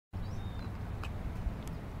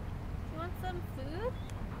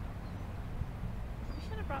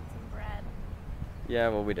Yeah,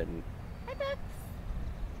 well, we didn't. Hi,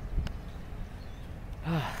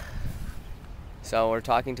 ducks. So we're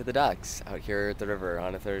talking to the ducks out here at the river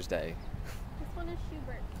on a Thursday. This one is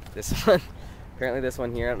Schubert. This one, apparently this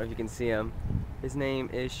one here, I don't know if you can see him. His name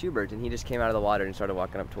is Schubert, and he just came out of the water and started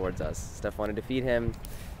walking up towards us. Steph wanted to feed him,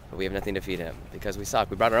 but we have nothing to feed him because we suck.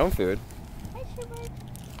 We brought our own food, Hi, Schubert.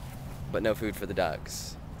 but no food for the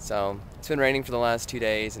ducks. So it's been raining for the last 2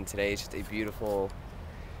 days, and today's just a beautiful,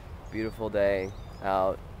 beautiful day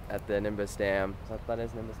out at the Nimbus Dam. Is that what that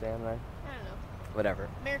is, Nimbus Dam, right? I don't know. Whatever.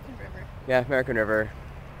 American River. Yeah, American River.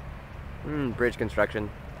 Bridge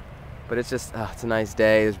construction. But it's just, it's a nice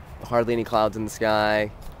day. There's hardly any clouds in the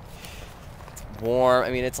sky. It's warm.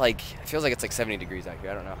 I mean, it feels like it's like 70 degrees out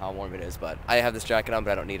here. I don't know how warm it is, but I have this jacket on,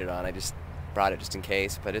 but I don't need it on. I just brought it just in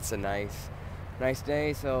case. But it's a nice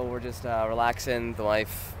day, so we're just relaxing. The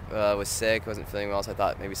wife was sick, wasn't feeling well, so I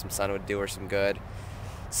thought maybe some sun would do her some good.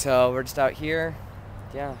 So we're just out here,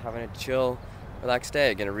 yeah, having a chill, relaxed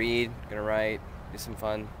day. Gonna read, gonna write, do some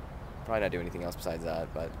fun. Probably not do anything else besides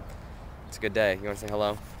that, but it's a good day. You want to say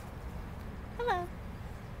hello? Hello.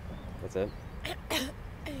 That's it?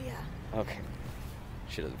 Yeah. Okay.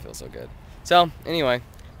 She doesn't feel so good. So, anyway,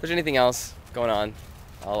 if there's anything else going on,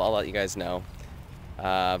 I'll let you guys know.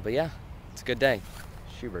 But yeah, it's a good day.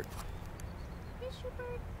 Schubert. Hey,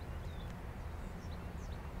 Schubert.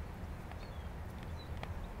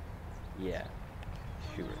 Yeah.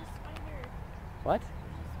 Schubert. There's a spider. What? There's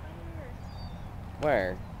a spider.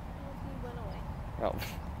 Where? Oh, he went away. Oh.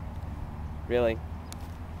 Really?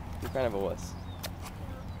 You're kind of a wuss.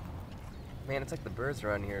 Man, it's like the birds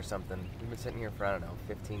around here or something. We've been sitting here for, I don't know,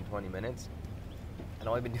 15, 20 minutes. And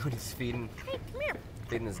all I've been doing is feeding Hey, come here.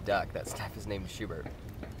 this duck. That Steph is named Schubert.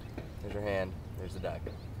 There's your hand. There's the duck.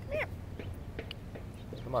 Come here.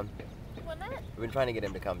 Come on. You want that? We've been trying to get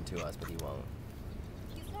him to come to us, but he won't.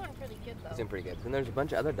 He's doing pretty good, though. He's doing pretty good. And there's a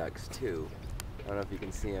bunch of other ducks, too. I don't know if you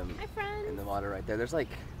can see him Hi, friends. in the water right there. There's like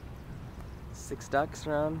 6 ducks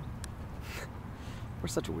around. We're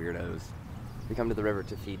such weirdos. We come to the river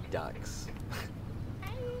to feed ducks.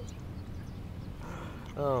 Hi.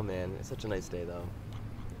 Oh man, it's such a nice day though.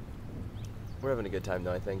 We're having a good time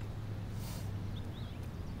though, I think.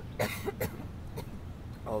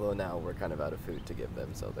 Although now we're kind of out of food to give them,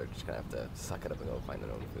 so they're just gonna have to suck it up and go find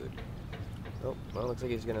their own food. Oh, well, looks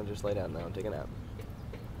like he's gonna just lay down now and take a nap.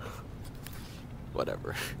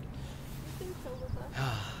 Whatever. You can chill with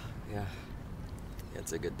us. Yeah,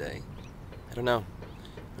 it's a good day. I don't know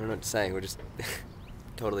what to say. We're just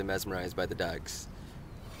totally mesmerized by the ducks.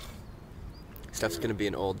 Steph's gonna be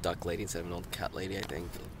an old duck lady instead of an old cat lady, I think.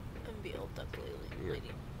 I'm the old duck lady.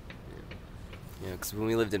 Yeah, because when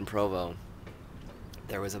we lived in Provo,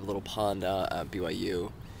 there was a little pond at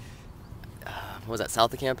BYU. What was that,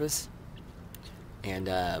 south of campus? And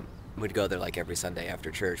we'd go there like every Sunday after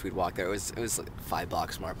church. We'd walk there. It was like 5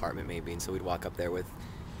 blocks from our apartment maybe, and so we'd walk up there with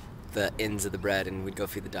the ends of the bread, and we'd go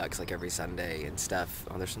feed the ducks like every Sunday. And Steph,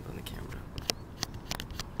 oh, there's something on the camera.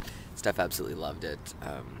 Steph absolutely loved it.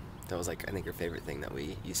 That was like, I think, her favorite thing that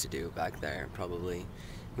we used to do back there, probably.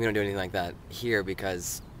 We don't do anything like that here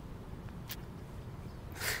because,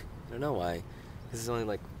 I don't know why. This is only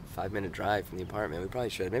like a 5-minute drive from the apartment. We probably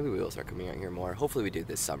should. Maybe we will start coming out here more. Hopefully we do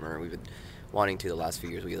this summer. We've been wanting to the last few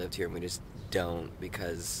years we lived here, and we just don't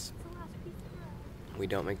because we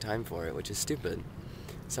don't make time for it, which is stupid.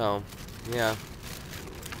 So, yeah,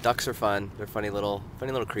 ducks are fun. They're funny little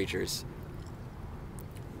creatures.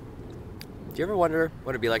 Do you ever wonder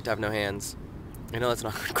what it'd be like to have no hands? I know that's an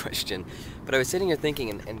awkward question, but I was sitting here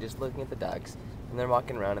thinking and just looking at the ducks, and they're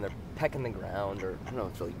walking around and they're pecking the ground, or I don't know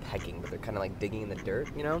if it's really pecking, but they're kind of like digging in the dirt,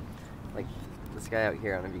 you know? Like this guy out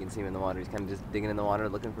here, I don't know if you can see him in the water, he's kind of just digging in the water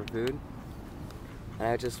looking for food. And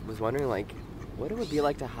I just was wondering, like, what it would be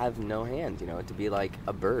like to have no hands, you know, to be like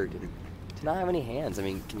a bird and to not have any hands. I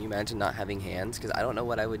mean, can you imagine not having hands? Because I don't know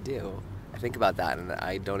what I would do. I think about that, and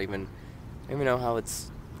I don't even know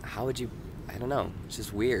how would you, I don't know. It's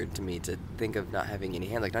just weird to me to think of not having any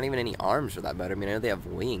hands, like not even any arms for that matter. I mean, I know they have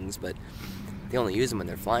wings, but they only use them when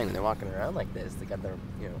they're flying. When they're walking around like this, they got their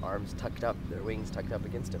arms tucked up, their wings tucked up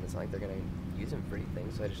against them. It's not like they're gonna use them for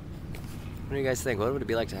anything. So what do you guys think? What would it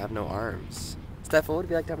be like to have no arms? Steph, what would it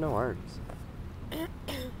be like to have no arms?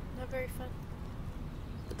 Not very fun.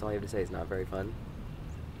 That's all you have to say is not very fun.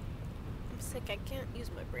 I'm sick. I can't use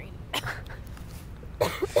my brain.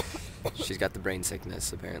 She's got the brain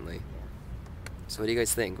sickness, apparently. So what do you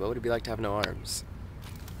guys think? What would it be like to have no arms?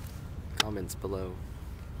 Comments below.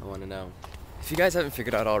 I want to know. If you guys haven't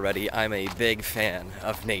figured out already, I'm a big fan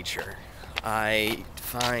of nature. I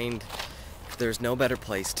find there's no better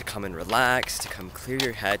place to come and relax, to come clear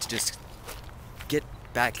your head, to just get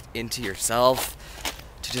back into yourself,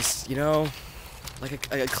 to just, you know, like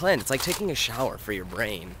a cleanse. It's like taking a shower for your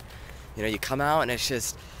brain. You know, you come out and it's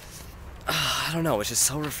just, I don't know, it's just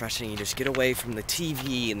so refreshing. You just get away from the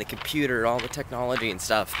TV and the computer, all the technology and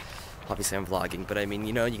stuff. Obviously I'm vlogging, but I mean,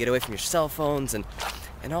 you know, you get away from your cell phones and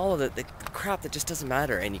all of the crap that just doesn't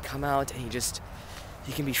matter, and you come out and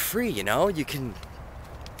you can be free, you know? You can,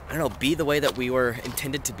 I don't know, be the way that we were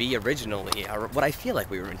intended to be originally, or what I feel like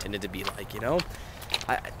we were intended to be like, you know?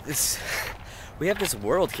 We have this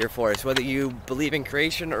world here for us, whether you believe in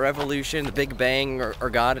creation or evolution, the Big Bang or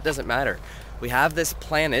God, it doesn't matter. We have this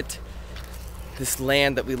planet, this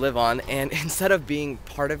land that we live on, and instead of being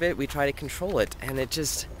part of it, we try to control it, and I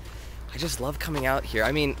just love coming out here.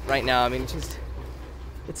 I mean, right now, I mean,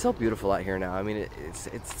 it's so beautiful out here now. I mean,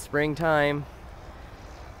 it's springtime.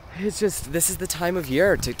 It's just, this is the time of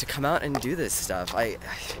year to come out and do this stuff. I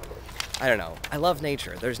don't know. I love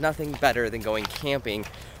nature. There's nothing better than going camping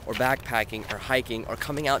or backpacking or hiking or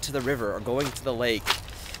coming out to the river or going to the lake.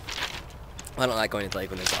 I don't like going to the lake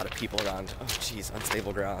when there's a lot of people around. Oh, geez,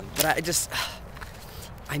 unstable ground. But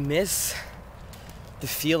I miss the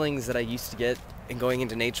feelings that I used to get in going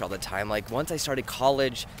into nature all the time. Like, once I started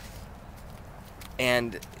college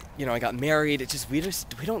and, you know, I got married, we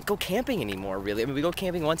don't go camping anymore, really. I mean, we go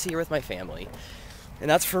camping once a year with my family. And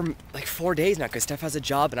that's for like 4 days now, because Steph has a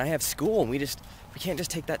job and I have school, and we can't just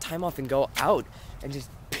take that time off and go out and just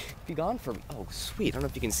be gone for, oh sweet, I don't know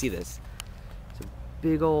if you can see this. It's a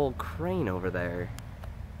big old crane over there.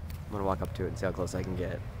 I'm gonna walk up to it and see how close I can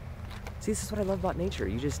get. See, this is what I love about nature.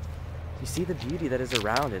 You see the beauty that is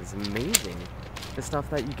around it. It's amazing. The stuff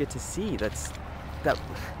that you get to see, that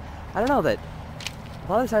I don't know, that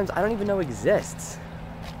a lot of times I don't even know exists.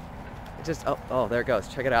 It just, oh, there it goes.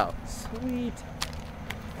 Check it out. Sweet.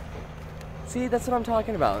 See, that's what I'm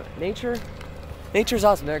talking about. Nature's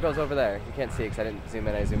awesome. There it goes over there. You can't see it because I didn't zoom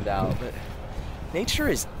in, I zoomed out. But nature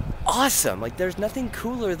is awesome. Like, there's nothing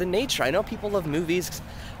cooler than nature. I know people love movies.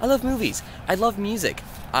 I love movies. I love music.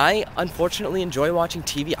 I unfortunately enjoy watching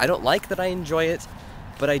TV. I don't like that I enjoy it,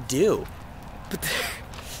 but I do. But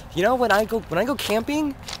you know, when I go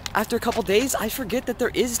camping, after a couple days, I forget that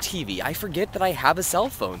there is TV. I forget that I have a cell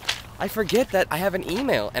phone. I forget that I have an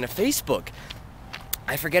email and a Facebook.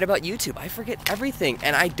 I forget about YouTube. I forget everything,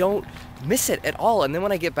 and I don't miss it at all. And then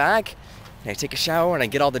when I get back, and I take a shower and I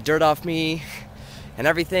get all the dirt off me and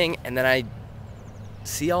everything, and then I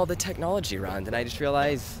see all the technology around, and I just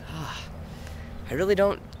realize, I really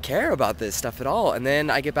don't care about this stuff at all. And then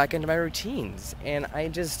I get back into my routines, and I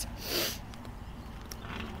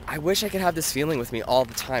wish I could have this feeling with me all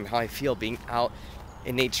the time, how I feel being out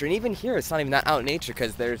in nature. And even here, it's not even that out in nature,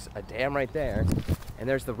 because there's a dam right there, and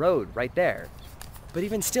there's the road right there. But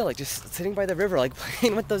even still, like, just sitting by the river, like,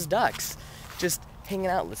 playing with those ducks, just hanging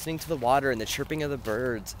out, listening to the water and the chirping of the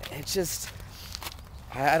birds. It's just,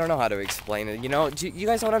 I don't know how to explain it. You know, do you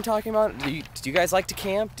guys know what I'm talking about? Do you guys like to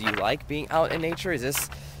camp? Do you like being out in nature? Is this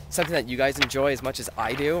something that you guys enjoy as much as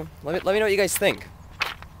I do? Let me know what you guys think.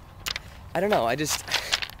 I don't know. I've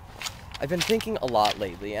been thinking a lot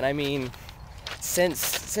lately, and I mean,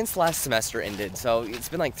 since last semester ended, so it's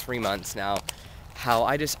been like 3 months now, how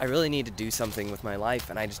I really need to do something with my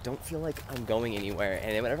life, and I just don't feel like I'm going anywhere.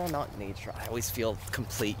 And whenever I'm out in nature, I always feel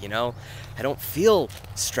complete, you know? I don't feel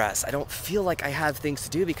stressed. I don't feel like I have things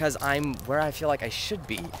to do, because I'm where I feel like I should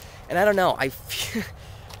be. And I don't know, I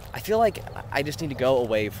feel like I just need to go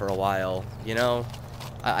away for a while, you know?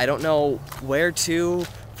 I don't know where to,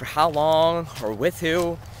 for how long, or with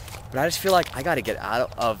who, but I just feel like I gotta get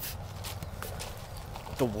out of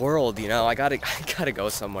the world, you know? I gotta go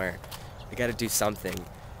somewhere. I gotta do something.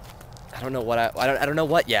 I don't know what I don't know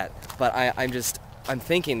what yet, but I'm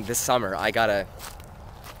thinking this summer I gotta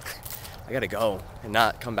go and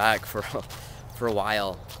not come back for a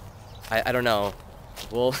while. I don't know.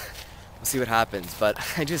 We'll see what happens, but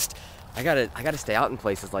I gotta stay out in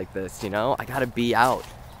places like this, you know? I gotta be out.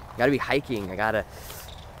 I gotta be hiking. I gotta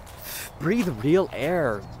breathe real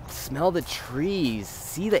air, smell the trees,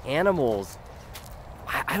 see the animals.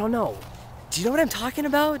 I don't know. Do you know what I'm talking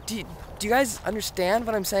about? Do you guys understand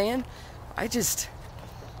what I'm saying? I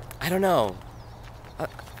don't know.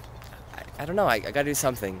 I don't know. I gotta do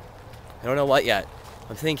something. I don't know what yet.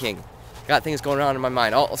 I'm thinking. Got things going on in my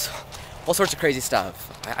mind. All sorts of crazy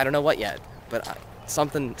stuff. I don't know what yet, but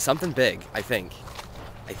something big. I think.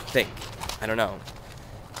 I don't know.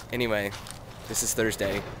 Anyway, this is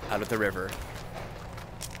Thursday out at the river.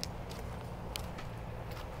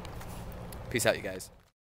 Peace out, you guys.